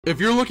If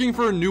you're looking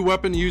for a new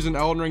weapon to use in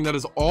Elden Ring that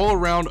is all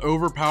around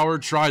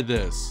overpowered, try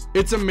this.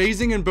 It's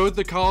amazing in both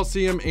the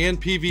Coliseum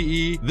and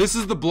PvE. This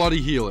is the Bloody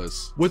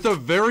Helix. With a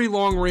very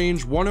long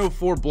range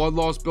 104 blood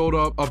loss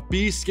buildup, a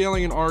beast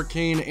scaling an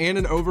arcane, and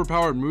an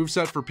overpowered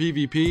moveset for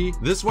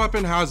PvP, this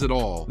weapon has it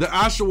all. The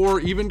Ash of War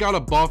even got a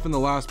buff in the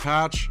last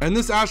patch, and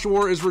this Ash of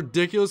War is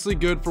ridiculously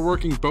good for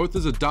working both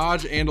as a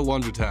dodge and a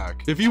lunge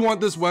attack. If you want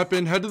this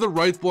weapon, head to the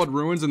Wraithblood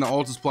Ruins in the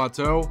Altus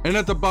Plateau, and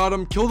at the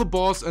bottom, kill the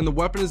boss and the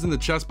weapon is in the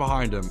chest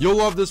behind him. You'll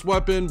love this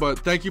weapon, but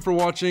thank you for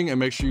watching and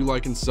make sure you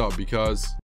like and sub because